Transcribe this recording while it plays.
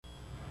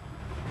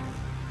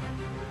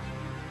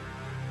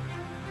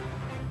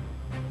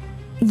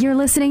You're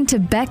listening to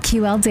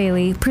BetQL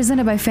Daily,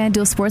 presented by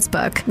FanDuel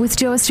Sportsbook, with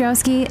Joe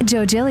Ostrowski,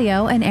 Joe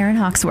Giglio, and Aaron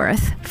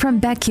Hawksworth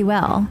from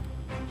BetQL.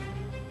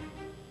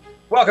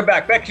 Welcome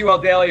back.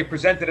 BetQL Daily,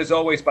 presented as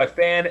always by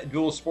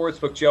FanDuel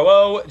Sportsbook. Joe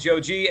O, Joe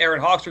G,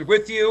 Aaron Hawksworth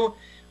with you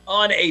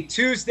on a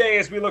Tuesday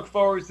as we look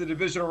forward to the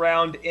divisional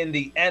round in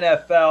the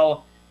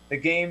NFL. The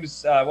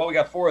games, we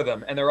got 4 of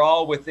them, and they're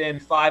all within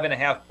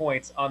 5.5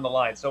 points on the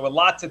line. So a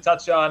lot to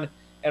touch on.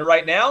 And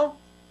right now,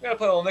 we're going to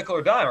play a little nickel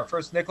or dime. Our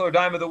first nickel or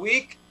dime of the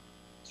week.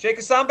 Jake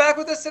Hassan back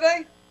with us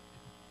today?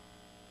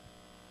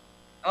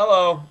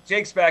 Hello.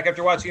 Jake's back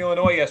after watching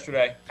Illinois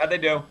yesterday. How'd they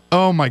do?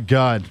 Oh, my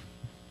God.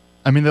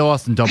 I mean, they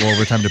lost in double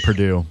overtime to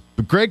Purdue.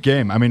 But great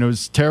game. I mean, it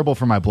was terrible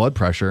for my blood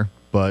pressure,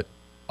 but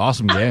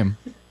awesome game.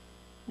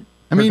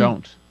 I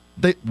mean,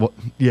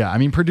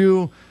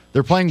 Purdue,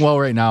 they're playing well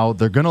right now.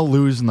 They're going to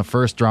lose in the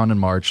first round in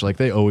March like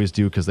they always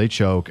do because they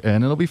choke,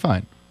 and it'll be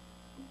fine.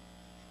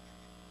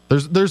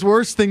 There's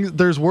worse things.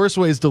 There's worse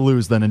ways to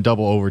lose than in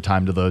double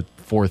overtime to the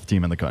 4th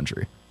team in the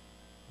country.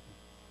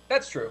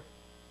 That's true.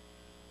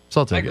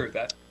 So I'll take it. I agree with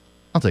that.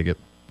 I'll take it.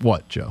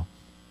 What, Joe?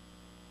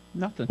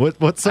 Nothing.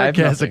 What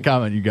sarcastic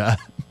comment you got?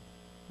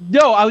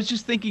 No, I was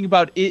just thinking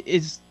about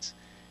is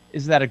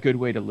that a good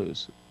way to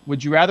lose?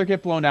 Would you rather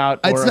get blown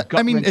out or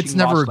it's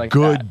never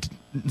good.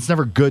 It's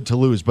never good to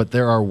lose, but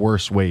there are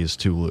worse ways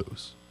to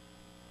lose.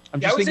 I'm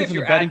just thinking from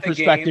the betting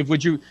perspective.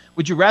 Would you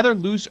rather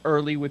lose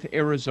early with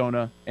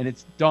Arizona and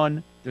it's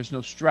done? There's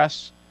no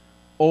stress,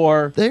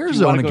 or the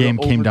Arizona game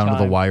came down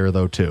to the wire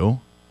though too.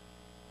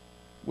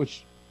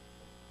 Which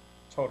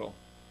total?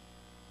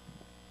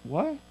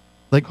 What?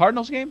 Like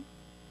Cardinals game?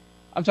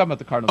 I'm talking about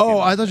the Cardinals game.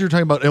 Oh, I thought you were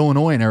talking about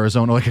Illinois and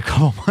Arizona like a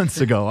couple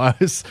months ago. I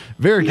was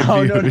very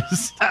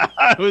confused. No.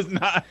 I was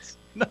not.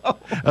 No.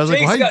 I was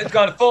Jake's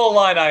gone full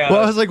line eye on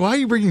I was like, why are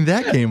you bringing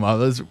that game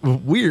up? That's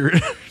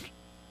weird.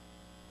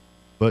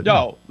 But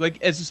no, like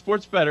as a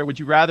sports bettor, would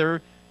you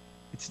rather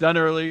it's done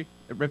early,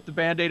 rip the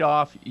Band-Aid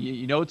off,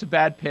 you know it's a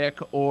bad pick,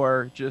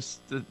 or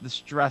just the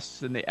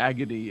stress and the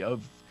agony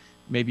of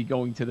maybe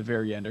going to the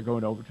very end or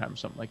going to overtime or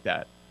something like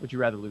that? Would you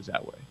rather lose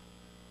that way?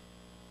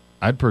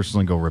 I'd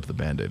personally go rip the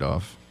Band-Aid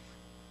off.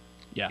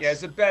 Yes. Yeah,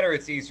 as a bettor,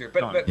 it's easier.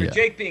 But for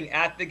Jake being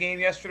at the game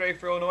yesterday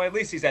for Illinois, at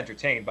least he's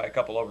entertained by a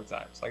couple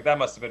overtimes. Like, that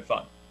must have been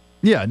fun.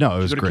 Yeah, no, it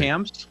was great. Did you go to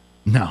Cam's?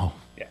 No.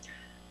 Yeah.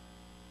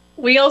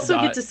 We also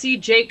get to see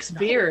Jake's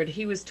beard.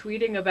 He was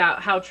tweeting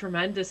about how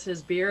tremendous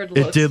his beard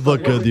looks. It did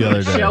look good the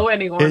other day. Show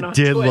anyone on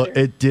Twitter.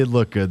 It did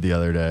look good the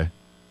other day.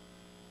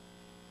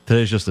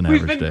 Today's just an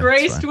average day. We've been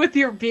graced with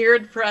your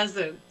beard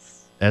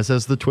presence. As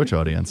has the Twitch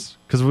audience,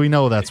 because we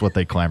know that's what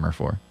they clamor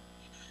for.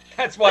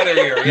 That's why they're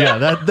here.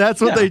 Yeah, that's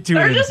what they tune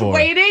in for. They're just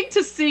waiting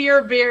to see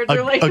your beard.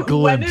 They're like, glimpse,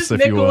 when is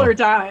nickel or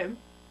dime?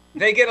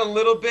 They get a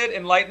little bit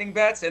in lightning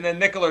bets, and then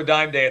nickel or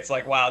dime day, it's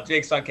like, wow,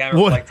 Jake's on camera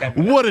for like 10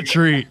 minutes. What a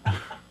treat.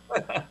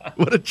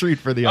 What a treat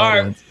for the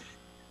audience. All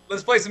right,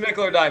 let's play some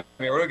nickel or dime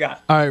here. What do we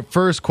got? All right,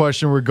 first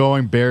question. We're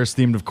going Bears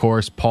themed, of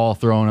course. Paul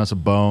throwing us a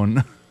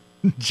bone.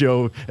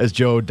 Joe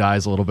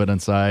dies a little bit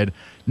inside.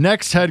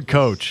 Next head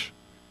coach.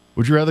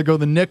 Would you rather go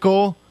the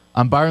nickel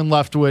on Byron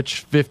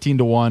Leftwich,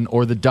 15-1,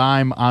 or the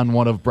dime on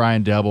one of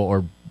Brian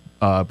Daboll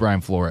or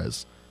Brian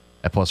Flores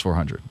at plus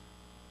 400?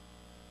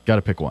 Got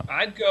to pick one.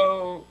 I'd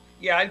go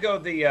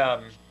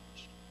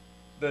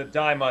the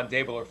dime on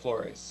Daboll or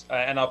Flores,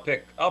 and I'll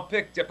pick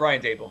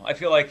Brian Daboll. I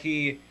feel like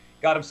he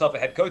got himself a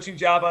head coaching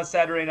job on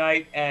Saturday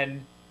night,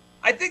 and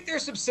I think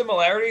there's some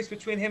similarities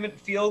between him and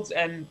Fields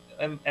and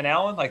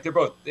Allen. Like, they're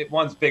both,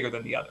 one's bigger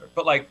than the other,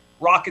 but like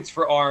rockets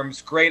for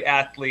arms, great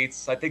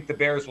athletes. I think the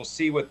Bears will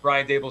see what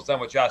Brian Daboll's done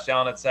with Josh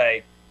Allen and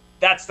say,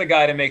 that's the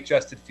guy to make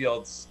Justin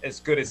Fields as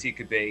good as he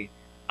could be.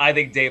 I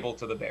think Daboll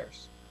to the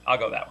Bears. I'll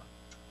go that one.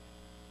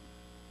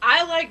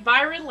 I like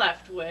Byron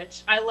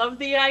Leftwich. I love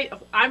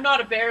I'm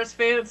not a Bears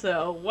fan,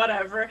 so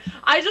whatever.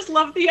 I just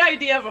love the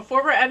idea of a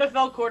former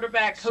NFL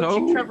quarterback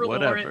coaching Trevor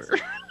Lawrence.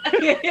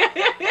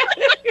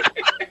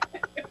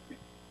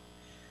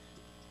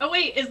 Oh,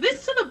 wait, is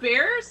this to the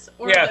Bears?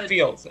 Or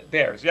Fields.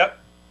 Bears, yep.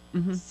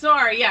 Mm-hmm.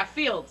 Sorry,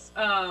 Fields.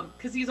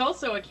 Because he's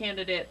also a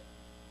candidate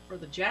for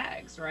the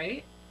Jags,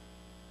 right?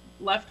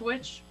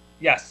 Leftwich?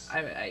 Yes.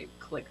 I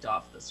clicked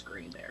off the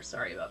screen there.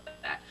 Sorry about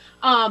that.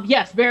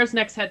 Yes, Bears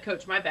next head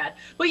coach. My bad.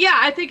 But yeah,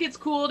 I think it's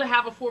cool to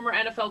have a former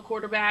NFL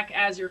quarterback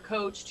as your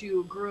coach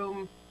to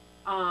groom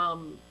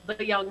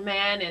the young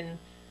man and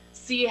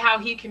see how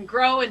he can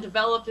grow and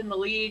develop in the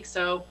league.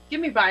 So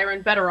give me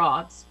Byron, better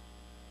odds.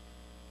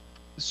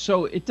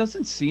 So it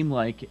doesn't seem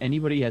like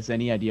anybody has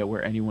any idea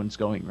where anyone's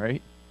going,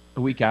 right?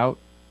 A week out.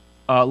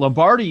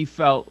 Lombardi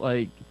felt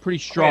like pretty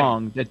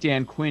strong that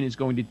Dan Quinn is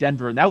going to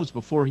Denver, and that was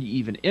before he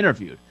even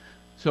interviewed.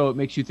 So it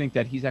makes you think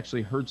that he's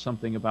actually heard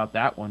something about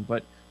that one.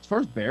 But as far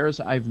as Bears,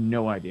 I have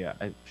no idea.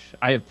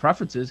 I have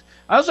preferences.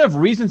 I also have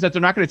reasons that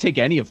they're not going to take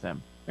any of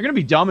them. They're going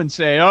to be dumb and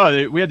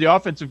say, we had the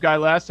offensive guy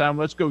last time,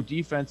 let's go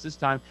defense this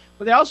time.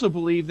 But they also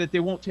believe that they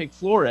won't take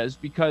Flores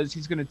because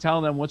he's going to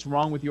tell them what's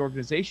wrong with the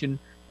organization,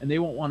 and they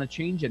won't want to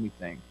change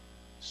anything.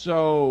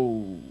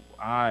 So,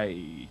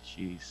 I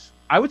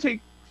would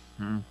take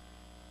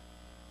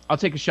I'll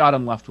take a shot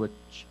on Leftwich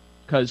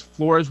because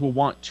Flores will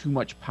want too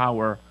much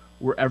power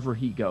wherever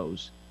he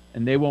goes,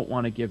 and they won't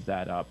want to give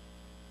that up.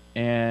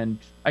 And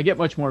I get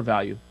much more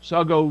value. So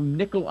I'll go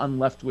nickel on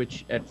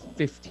Leftwich at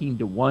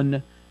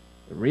 15-1.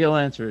 The real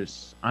answer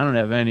is I don't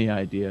have any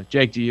idea.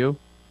 Jake, do you?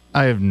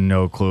 I have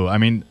no clue. I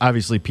mean,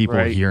 obviously people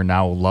here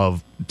now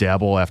love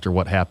Dabble after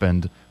what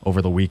happened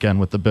over the weekend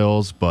with the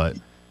Bills, but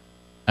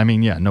I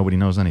mean, yeah, nobody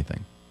knows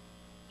anything.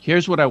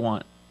 Here's what I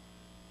want.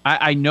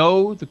 I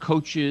know the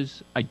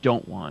coaches I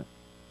don't want.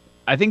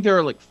 I think there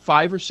are like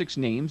 5 or 6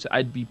 names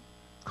I'd be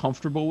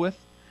comfortable with,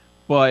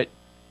 but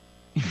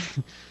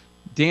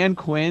Dan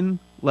Quinn,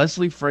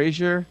 Leslie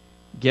Frazier,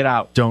 get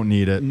out. Don't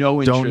need it.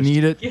 No interest. Don't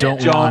need it.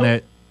 Don't want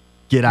it.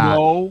 Get out.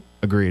 No.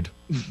 Agreed.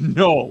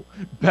 No.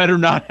 Better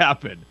not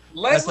happen.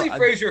 Leslie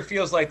Frazier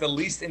feels like the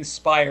least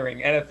inspiring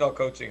NFL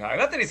coaching hire.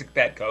 Not that he's a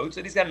bad coach,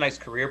 that he's got a nice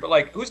career, but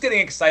like, who's getting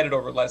excited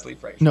over Leslie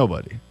Frazier?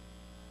 Nobody.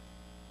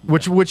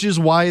 Which is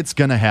why it's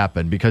gonna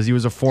happen, because he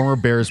was a former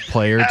Bears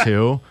player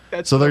too.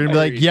 So they're gonna be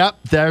like, "Yep,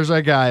 there's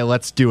our guy.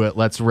 Let's do it.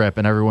 Let's rip."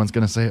 And everyone's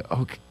gonna say,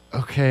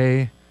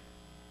 "Okay,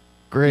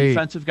 great."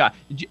 Defensive guy.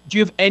 Do you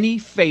have any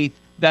faith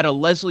that a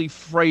Leslie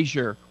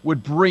Frazier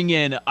would bring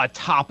in a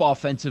top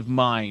offensive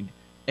mind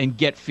and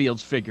get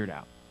Fields figured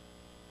out?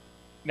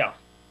 No.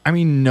 I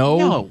mean,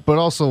 no, but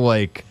also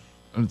like,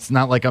 it's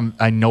not like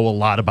I know a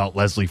lot about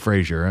Leslie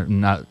Frazier. I'm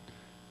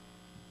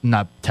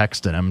not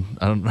texting him.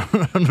 I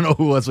don't know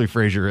who Leslie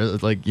Frazier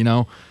is. Like, you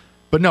know,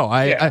 but no,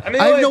 I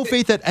have no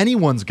faith that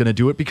anyone's going to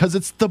do it because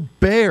it's the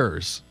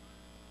Bears.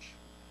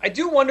 I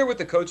do wonder with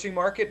the coaching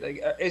market,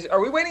 like, are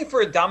we waiting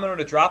for a domino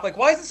to drop? Like,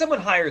 why hasn't someone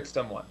hired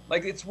someone?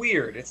 Like, it's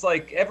weird. It's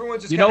like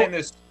everyone's just kind of in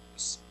this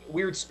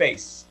weird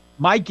space.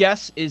 My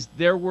guess is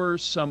there were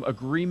some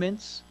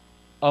agreements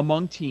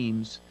among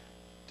teams.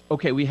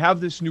 Okay, we have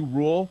this new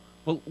rule,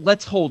 but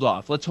let's hold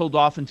off. Let's hold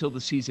off until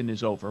the season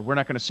is over. We're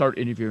not going to start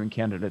interviewing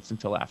candidates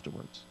until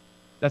afterwards.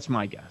 That's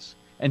my guess.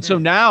 And so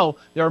now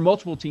there are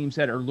multiple teams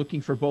that are looking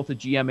for both a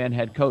GM and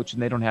head coach,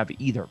 and they don't have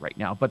either right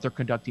now, but they're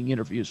conducting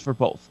interviews for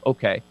both.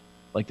 Okay,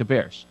 like the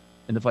Bears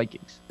and the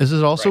Vikings. Is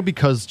it also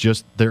because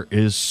just there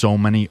is so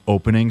many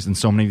openings and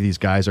so many of these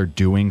guys are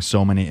doing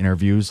so many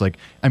interviews? Like,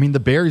 I mean, the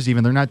Bears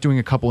even, they're not doing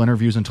a couple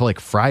interviews until like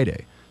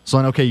Friday. So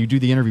then, okay, you do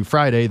the interview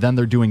Friday, then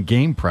they're doing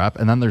game prep,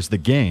 and then there's the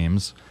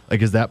games.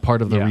 Like, is that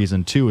part of the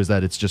reason, too, is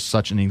that it's just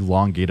such an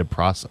elongated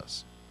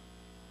process?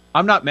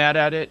 I'm not mad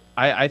at it.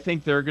 I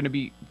think they're going to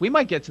be – we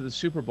might get to the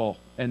Super Bowl,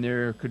 and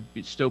there could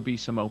still be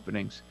some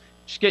openings.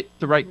 Just get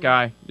the right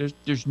guy.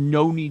 There's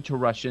no need to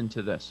rush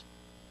into this.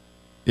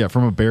 Yeah,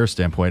 from a Bears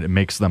standpoint, it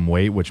makes them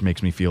wait, which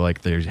makes me feel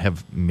like they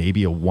have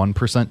maybe a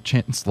 1%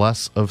 chance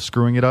less of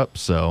screwing it up.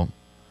 So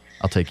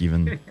I'll take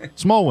even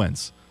small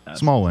wins.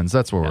 Small wins,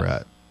 that's where we're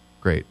at.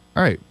 Great.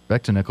 All right,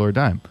 back to nickel or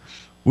dime.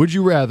 Would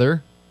you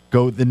rather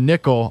go the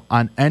nickel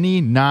on any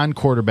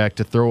non-quarterback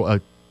to throw a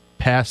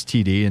pass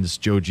TD,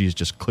 and Joe G is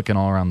just clicking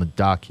all around the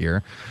dock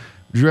here.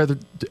 Would you rather?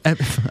 All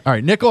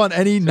right, nickel on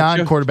any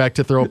non-quarterback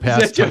to throw a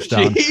pass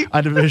touchdown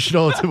on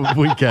divisional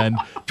weekend,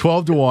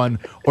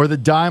 12-1, or the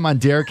dime on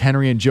Derrick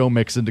Henry and Joe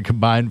Mixon to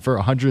combine for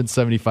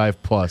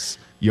 175 plus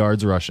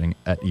yards rushing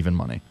at even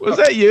money. Was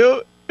that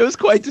you? It was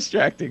quite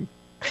distracting.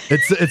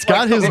 It's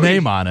got his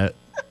name on it.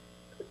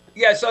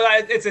 Yeah, so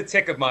it's a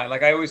tick of mine.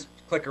 Like, I always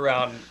click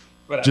around.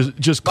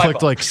 Just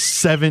clicked like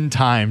 7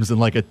 times in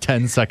like a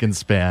 10-second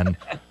span.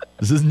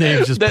 His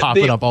name's just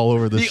popping up all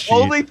over the sheet. The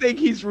only thing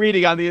he's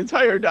reading on the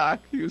entire doc,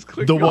 he was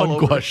clicking the one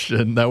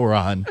question that we're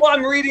on. Well,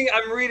 I'm reading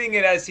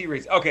it as he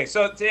reads. Okay,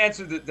 so to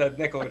answer the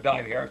nickel or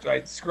dime here, after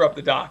I screw up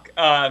the doc,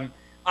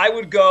 I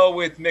would go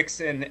with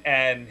Mixon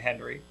and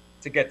Henry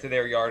to get to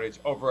their yardage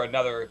over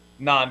another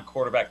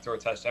non-quarterback throw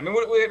touchdown. I mean,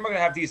 we're going to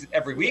have these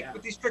every week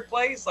with these trick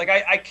plays. Like,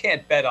 I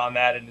can't bet on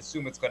that and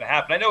assume it's going to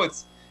happen. I know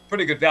it's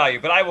pretty good value,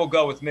 but I will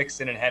go with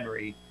Mixon and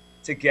Henry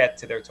to get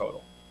to their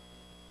total.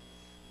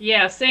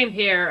 Yeah, same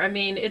here. I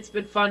mean, it's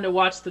been fun to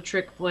watch the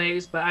trick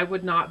plays, but I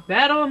would not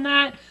bet on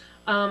that.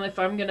 If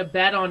I'm going to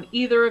bet on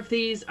either of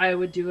these, I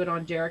would do it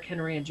on Derrick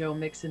Henry and Joe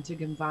Mixon to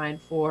combine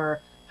for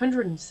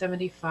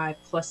 175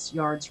 plus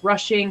yards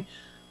rushing.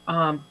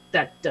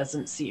 That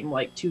doesn't seem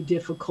like too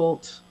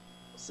difficult,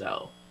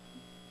 so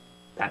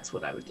that's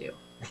what I would do.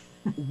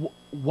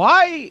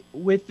 Why,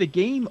 with the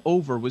game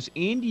over, was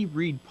Andy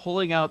Reid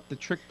pulling out the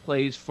trick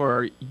plays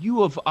for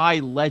U of I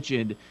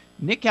legend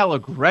Nick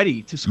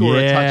Allegretti to score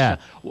a touchdown?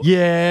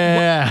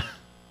 Yeah.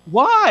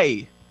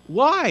 Why?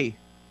 Well,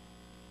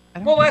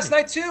 last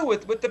night too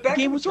with the Beckham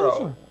game was throw.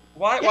 over.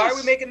 Why are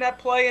we making that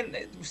play and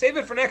save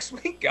it for next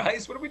week,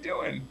 guys? What are we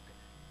doing?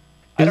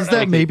 Is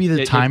that maybe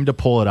the time to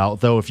pull it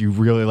out though? If you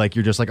really like,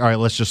 you're just like, all right,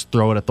 let's just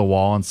throw it at the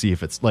wall and see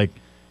if it's like.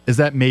 Is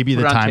that maybe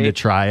the time to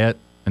try it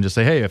and just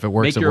say, hey, if it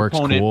works, it works.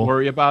 Make your opponent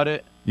worry about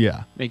it.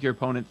 Yeah. Make your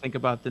opponent think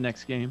about the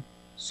next game.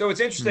 So it's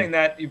interesting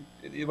that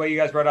the way you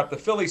guys brought up the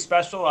Philly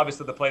special,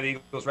 obviously the play the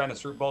Eagles ran the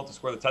Super Bowl to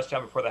score the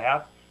touchdown before the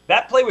half.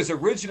 That play was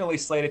originally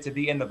slated to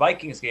be in the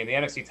Vikings game, the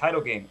NFC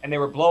title game, and they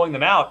were blowing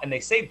them out, and they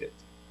saved it.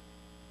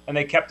 And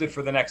they kept it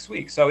for the next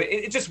week. So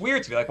it's just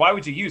weird to me. Like, why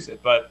would you use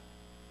it? But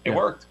it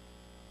worked.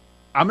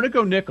 I'm going to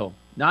go nickel.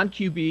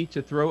 non-QB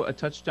to throw a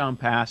touchdown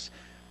pass.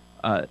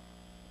 A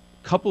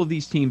couple of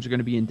these teams are going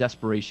to be in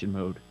desperation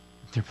mode.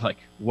 They're like,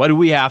 what do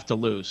we have to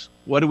lose?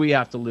 What do we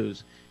have to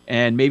lose?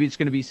 And maybe it's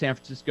going to be San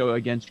Francisco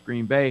against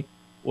Green Bay.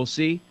 We'll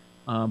see.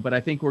 But I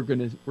think we're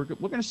going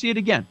to see it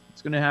again.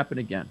 It's going to happen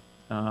again.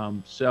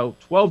 So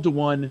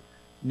 12-1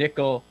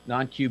 nickel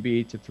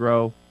non-QB to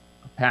throw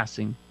a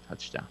passing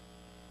touchdown.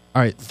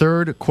 All right,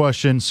 third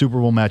question, Super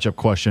Bowl matchup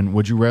question.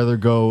 Would you rather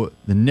go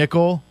the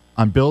nickel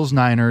on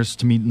Bills-Niners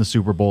to meet in the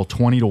Super Bowl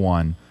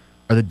 20-1,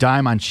 or the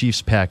dime on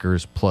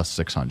Chiefs-Packers plus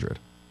 600?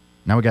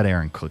 Now we got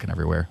Aaron clicking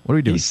everywhere. What are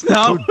we doing?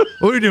 What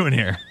are we doing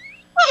here?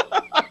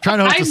 Trying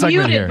to host a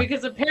segment here. I muted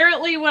because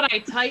apparently when I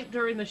type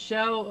during the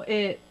show,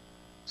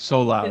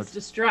 so loud. It's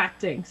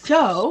distracting.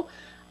 So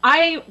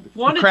I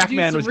wanted to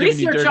do some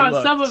research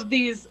on some of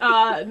these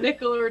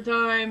nickel or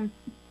dime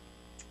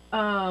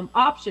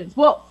options.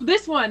 Well,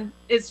 this one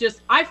is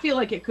just, I feel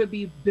like it could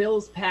be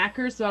Bills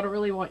Packers, so I don't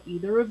really want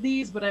either of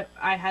these, but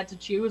I had to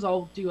choose.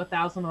 I'll do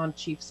 1,000 on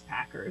Chiefs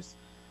Packers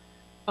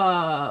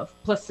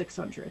plus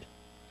 600.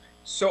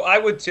 So I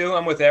would too.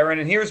 I'm with Aaron,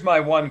 and here's my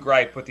one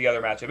gripe with the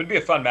other matchup. It'd be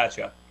a fun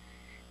matchup.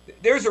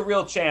 There's a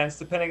real chance,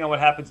 depending on what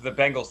happens to the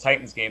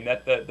Bengals-Titans game,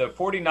 that the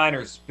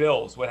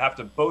 49ers-Bills would have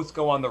to both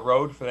go on the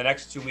road for the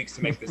next 2 weeks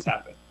to make this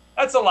happen.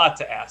 That's a lot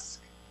to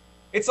ask.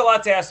 It's a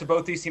lot to ask for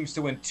both these teams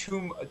to win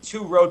two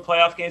road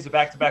playoff games of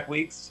back-to-back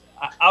weeks.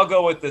 I'll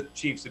go with the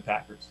Chiefs and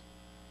Packers.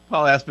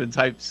 Paul Aspen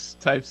types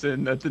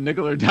in that the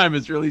nickel or dime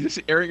is really just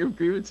airing of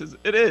grievances.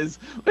 It is.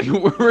 Like,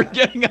 we're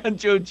getting on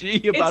Joe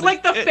G about it's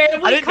like the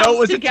family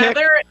comes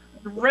together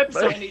and rips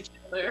on each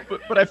other.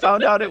 But I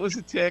found out it was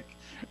a tick,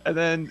 and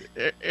then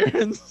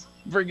Aaron's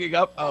bringing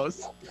up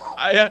house.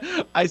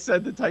 I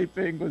said the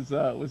typing was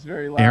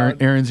very loud.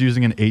 Aaron's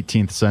using an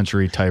 18th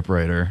century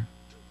typewriter.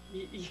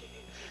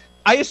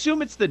 I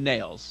assume it's the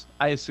nails.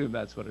 I assume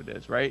that's what it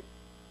is, right?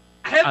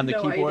 I have on the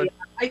no keyboard.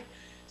 Idea.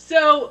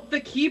 So the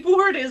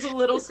keyboard is a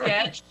little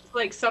sketched.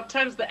 Like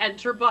sometimes the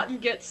enter button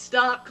gets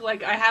stuck.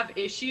 Like I have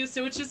issues,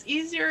 so it's just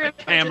easier if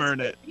hammering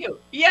it.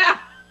 Yeah.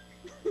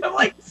 I'm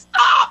like,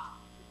 stop.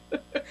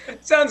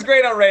 Sounds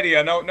great on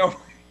radio. No.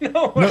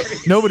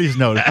 Nobody's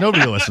noticed.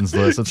 Nobody listens to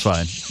this. It's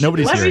fine.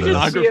 Nobody's hearing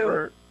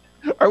this.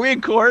 Are we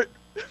in court?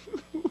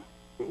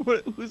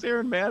 Who's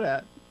Aaron mad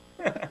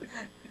at?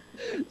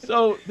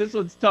 So this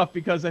one's tough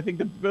because I think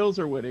the Bills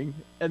are winning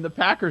and the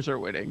Packers are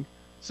winning.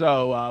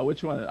 So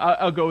which one?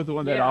 I'll go with the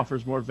one that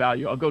offers more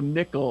value. I'll go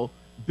nickel,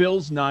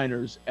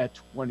 Bills-Niners at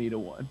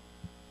 20-1.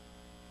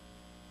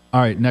 All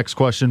right, next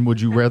question.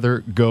 Would you rather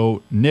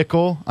go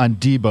nickel on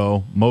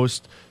Debo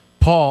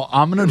Paul,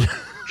 I'm gonna.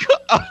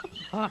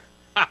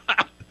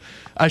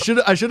 I should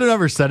have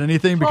never said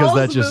anything because Paul's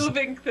that just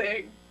moving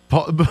thing.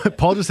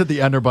 Paul just hit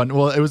the enter button.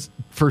 Well, it was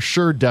for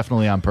sure,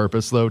 definitely on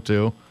purpose though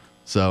too.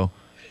 So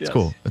it's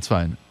cool. It's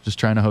fine. Just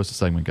trying to host a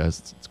segment,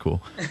 guys. It's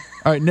cool.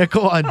 All right,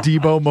 nickel on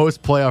Debo,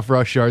 most playoff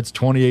rush yards,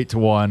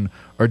 28-1,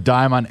 or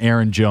dime on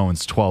Aaron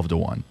Jones,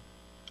 12-1.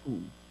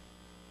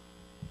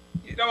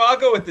 I'll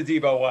go with the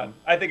Debo one.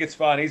 I think it's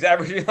fun. He's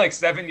averaging like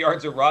 7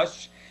 yards a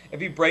rush. If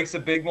he breaks a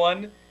big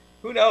one,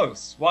 who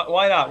knows?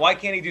 Why not? Why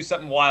can't he do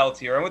something wild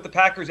here? And with the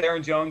Packers,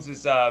 Aaron Jones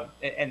is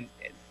and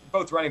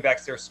both running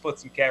backs there split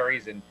some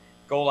carries and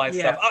goal line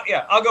stuff.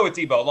 I'll go with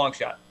Debo, long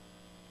shot.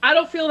 I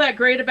don't feel that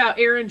great about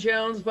Aaron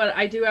Jones, but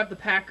I do have the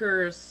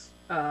Packers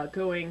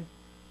going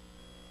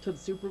to the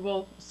Super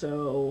Bowl,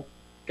 so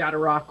got to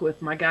rock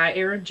with my guy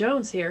Aaron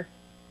Jones here.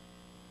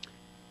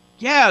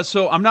 Yeah,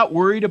 so I'm not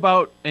worried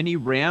about any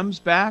Rams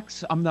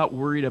backs. I'm not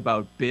worried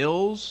about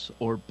Bills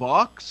or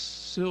Bucks.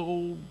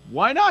 So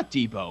why not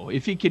Debo?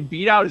 If he can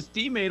beat out his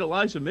teammate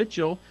Elijah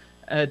Mitchell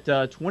at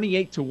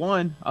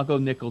 28-1, I'll go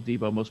nickel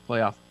Debo, most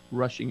playoff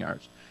rushing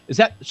yards. Is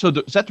that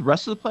the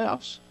rest of the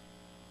playoffs?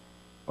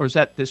 Or is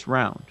that this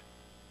round?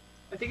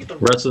 I think it's the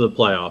rest of the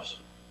playoffs.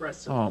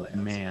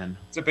 Man.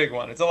 It's a big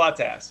one. It's a lot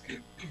to ask.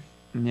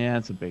 Yeah,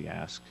 it's a big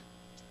ask.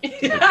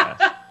 All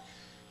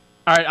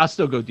right, I'll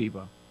still go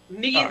Debo.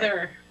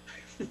 Neither.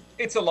 Right.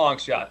 It's a long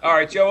shot. All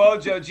right, Joe O,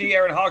 Joe G,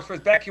 Aaron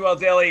Hawksworth, BetQL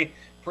Daily,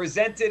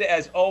 presented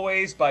as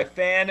always by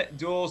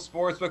FanDuel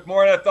Sportsbook.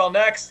 More NFL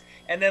next,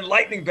 and then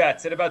lightning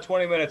bets in about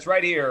 20 minutes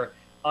right here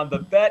on the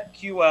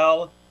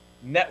BetQL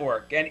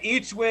Network. And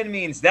each win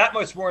means that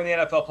much more in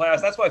the NFL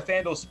playoffs. That's why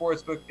FanDuel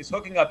Sportsbook is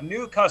hooking up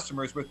new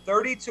customers with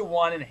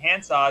 30-1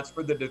 enhanced odds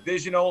for the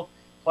divisional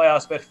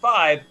playoffs. Bet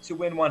 5 to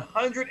win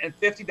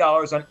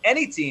 $150 on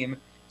any team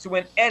to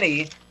win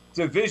any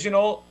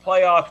divisional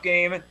playoff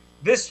game.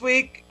 This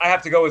week, I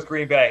have to go with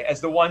Green Bay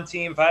as the one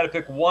team. If I had to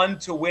pick one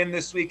to win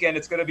this weekend,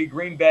 it's going to be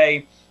Green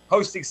Bay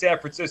hosting San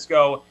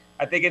Francisco.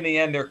 I think in the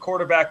end, their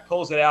quarterback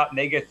pulls it out and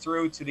they get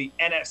through to the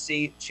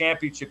NFC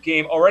Championship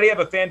game. Already have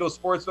a FanDuel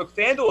Sportsbook.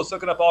 FanDuel is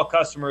hooking up all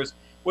customers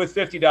with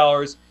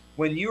 $50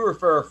 when you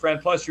refer a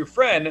friend. Plus, your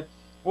friend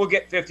will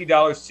get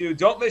 $50 too.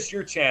 Don't miss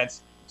your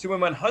chance to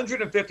win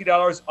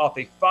 $150 off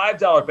a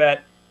 $5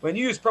 bet when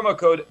you use promo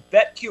code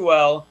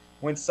BetQL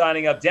when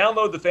signing up.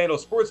 Download the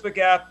FanDuel Sportsbook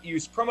app,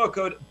 use promo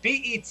code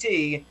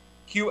BETQL,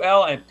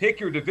 and pick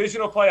your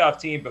divisional playoff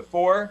team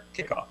before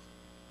kickoff.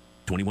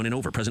 21 and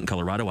over. Present in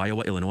Colorado,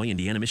 Iowa, Illinois,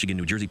 Indiana, Michigan,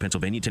 New Jersey,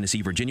 Pennsylvania,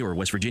 Tennessee, Virginia, or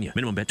West Virginia.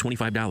 Minimum bet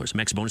 $25.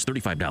 Max bonus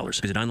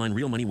 $35. Visit online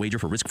real money wager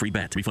for risk-free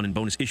bet. Refund and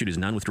bonus issued as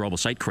non-withdrawable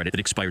site credit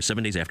that expires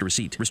 7 days after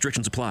receipt.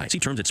 Restrictions apply. See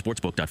terms at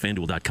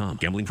sportsbook.fanduel.com.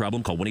 Gambling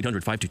problem? Call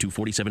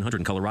 1-800-522-4700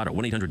 in Colorado.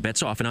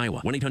 1-800-BETS-OFF in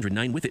Iowa.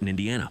 1-800-9-WITH-IT in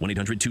Indiana.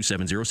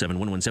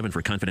 1-800-270-7117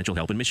 for confidential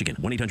help in Michigan.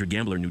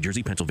 1-800-GAMBLER in New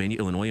Jersey, Pennsylvania,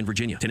 Illinois, and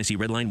Virginia. Tennessee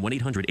Red Line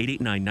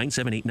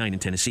 1-800-889-9789 in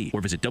Tennessee.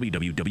 Or visit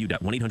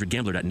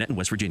www.1800gambler.net in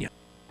West Virginia.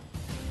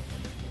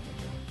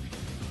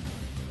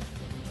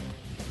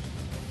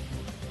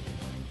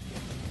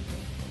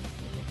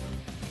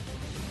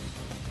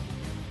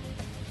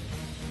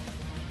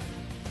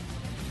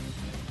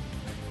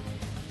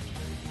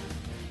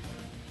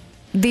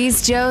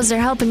 These Joes are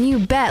helping you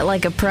bet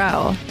like a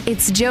pro.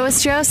 It's Joe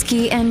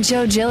Ostrowski and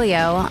Joe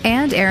Giglio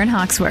and Aaron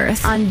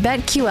Hawksworth on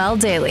BetQL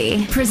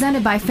Daily,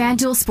 presented by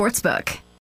FanDuel Sportsbook.